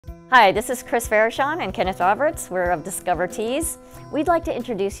Hi, this is Chris Farashon and Kenneth Roberts. We're of Discover Teas. We'd like to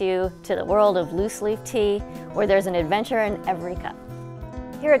introduce you to the world of loose leaf tea, where there's an adventure in every cup.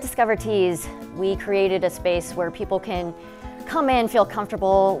 Here at Discover Teas, we created a space where people can come in, feel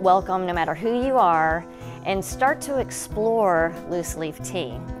comfortable, welcome no matter who you are, and start to explore loose leaf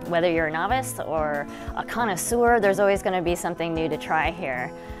tea. Whether you're a novice or a connoisseur, there's always going to be something new to try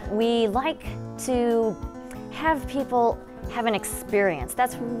here. We like to have people have an experience.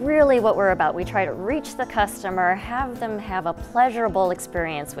 That's really what we're about. We try to reach the customer, have them have a pleasurable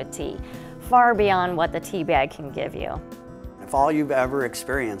experience with tea, far beyond what the tea bag can give you. If all you've ever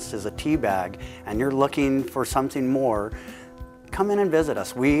experienced is a tea bag and you're looking for something more, come in and visit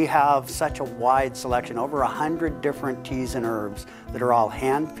us. We have such a wide selection, over 100 different teas and herbs that are all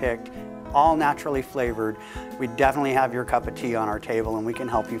hand-picked, all naturally flavored. We definitely have your cup of tea on our table, and we can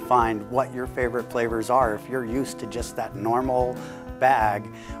help you find what your favorite flavors are. If you're used to just that normal bag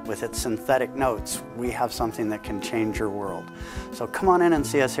with its synthetic notes, we have something that can change your world. So come on in and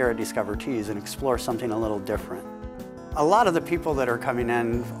see us here at Discover Teas and explore something a little different. A lot of the people that are coming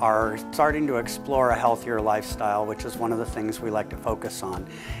in are starting to explore a healthier lifestyle, which is one of the things we like to focus on.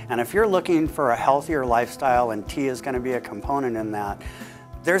 And if you're looking for a healthier lifestyle, and tea is going to be a component in that,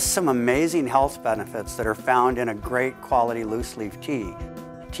 there's some amazing health benefits that are found in a great quality loose leaf tea.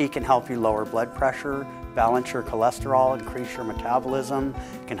 Tea can help you lower blood pressure, balance your cholesterol, increase your metabolism.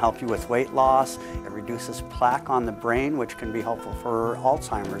 It can help you with weight loss. It reduces plaque on the brain, which can be helpful for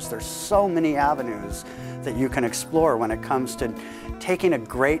Alzheimer's. There's so many avenues that you can explore when it comes to taking a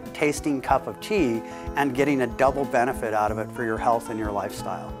great tasting cup of tea and getting a double benefit out of it for your health and your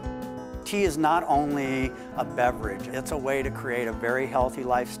lifestyle. Tea is not only a beverage, it's a way to create a very healthy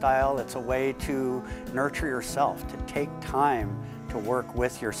lifestyle. It's a way to nurture yourself, to take time to work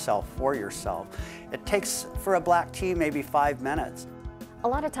with yourself, for yourself. It takes, for a black tea, maybe 5 minutes. A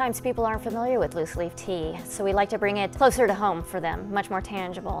lot of times people aren't familiar with loose leaf tea, so we like to bring it closer to home for them, much more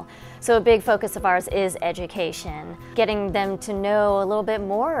tangible. So a big focus of ours is education, getting them to know a little bit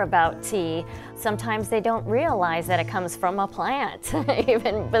more about tea. Sometimes they don't realize that it comes from a plant,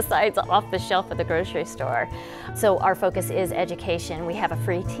 even besides off the shelf at the grocery store. So our focus is education. We have a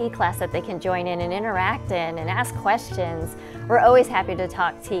free tea class that they can join in and interact in and ask questions. We're always happy to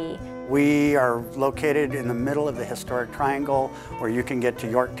talk tea. We are located in the middle of the historic triangle, where you can get to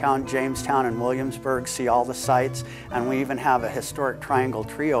Yorktown, Jamestown, and Williamsburg, see all the sites. And we even have a historic triangle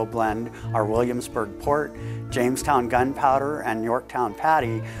trio blend, our Williamsburg port, Jamestown gunpowder, and Yorktown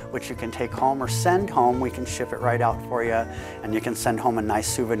patty, which you can take home or send home. We can ship it right out for you, and you can send home a nice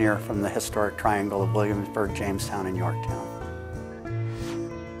souvenir from the historic triangle of Williamsburg, Jamestown, and Yorktown.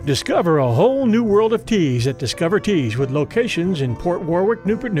 Discover a whole new world of teas at Discover Teas, with locations in Port Warwick,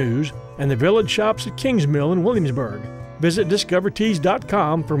 Newport News, and the village shops at Kings Mill in Williamsburg. Visit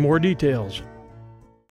discoverteas.com for more details.